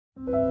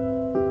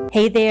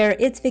Hey there,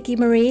 it's Vicki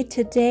Marie.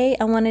 Today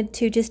I wanted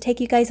to just take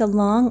you guys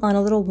along on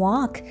a little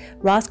walk.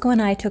 Rosco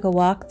and I took a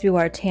walk through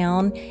our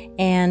town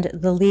and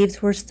the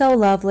leaves were so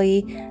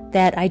lovely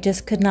that I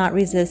just could not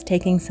resist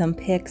taking some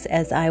pics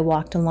as I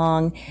walked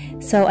along.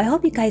 So I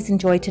hope you guys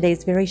enjoyed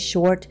today's very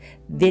short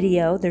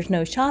video. There's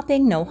no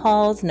shopping, no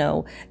hauls,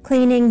 no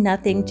cleaning,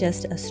 nothing,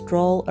 just a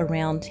stroll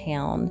around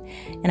town.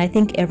 And I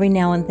think every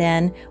now and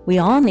then we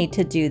all need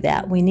to do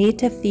that. We need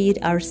to feed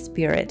our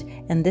spirit,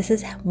 and this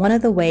is one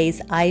of the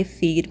ways I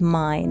feed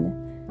mine.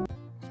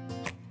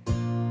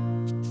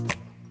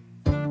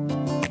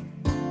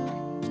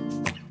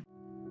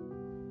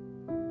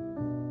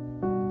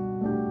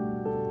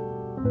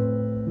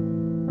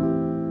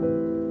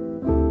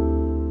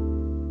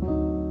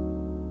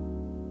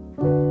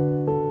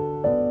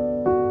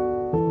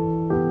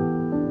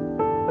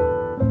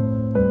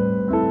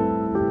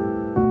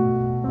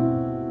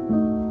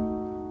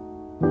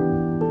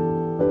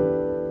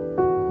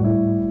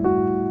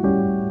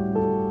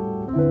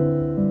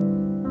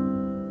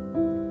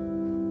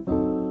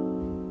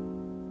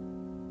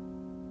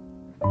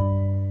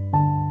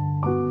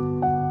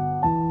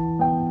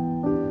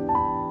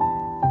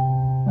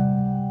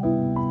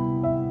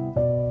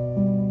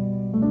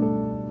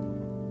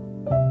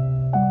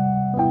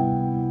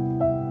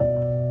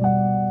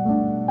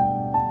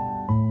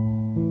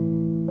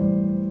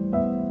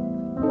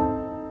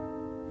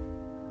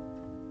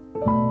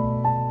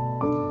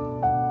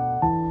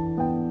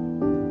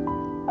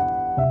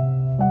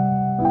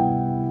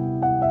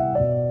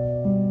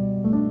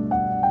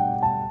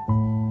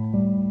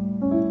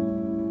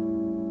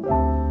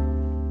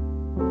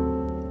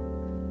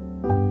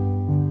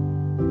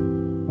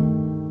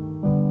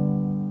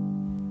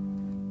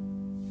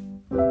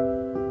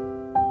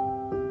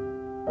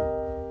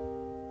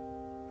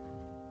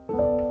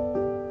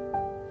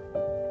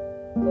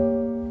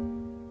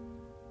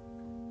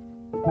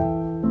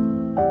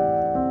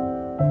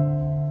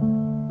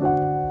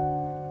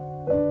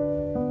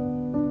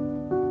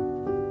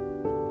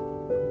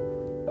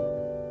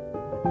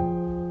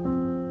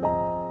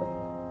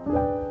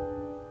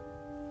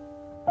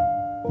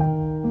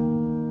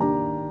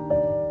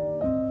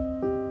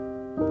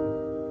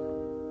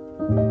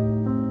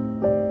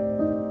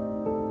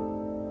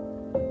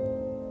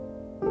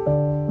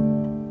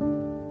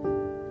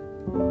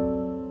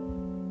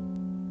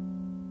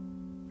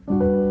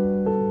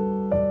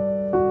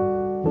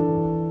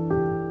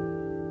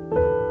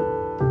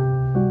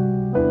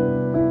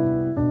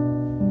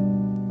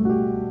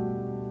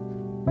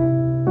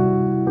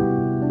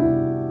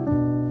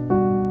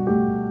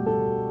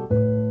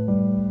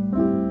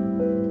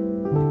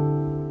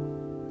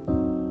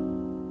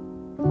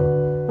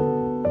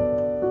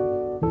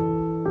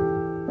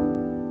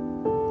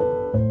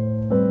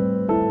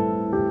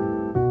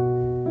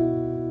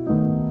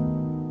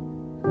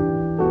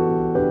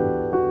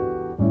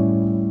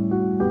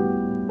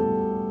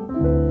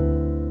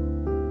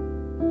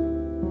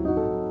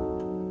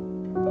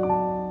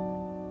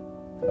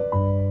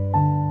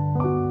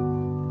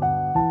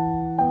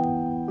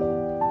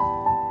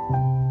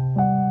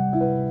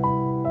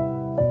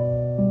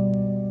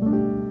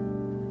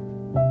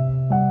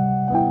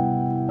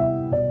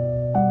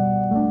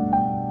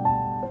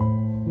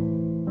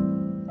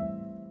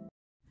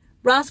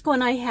 Rosco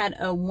and I had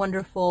a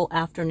wonderful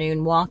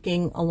afternoon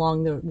walking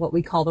along what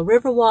we call the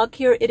river walk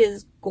here. It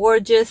is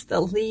gorgeous. The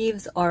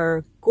leaves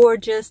are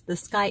gorgeous. The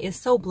sky is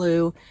so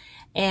blue,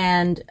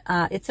 and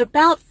it's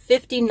about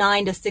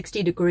 59 to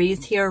 60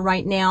 degrees here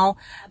right now,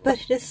 but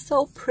it is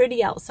so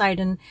pretty outside,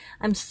 and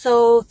I'm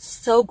so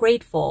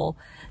grateful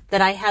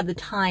that I had the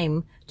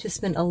time to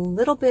spend a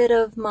little bit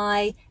of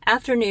my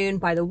afternoon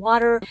by the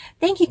water.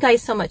 Thank you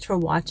guys so much for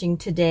watching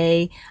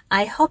today.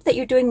 I hope that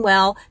you're doing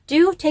well.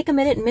 Do take a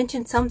minute and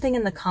mention something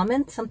in the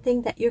comments,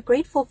 something that you're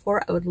grateful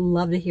for. I would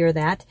love to hear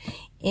that.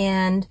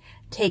 And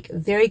take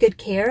very good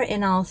care,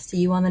 and I'll see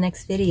you on the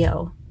next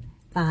video.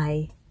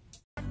 Bye.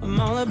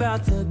 I'm all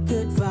about the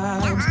good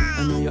vibes.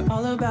 I know you're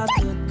all about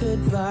the good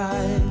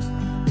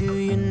vibes. Do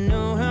you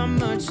know how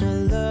much I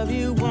love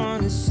you?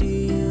 Wanna see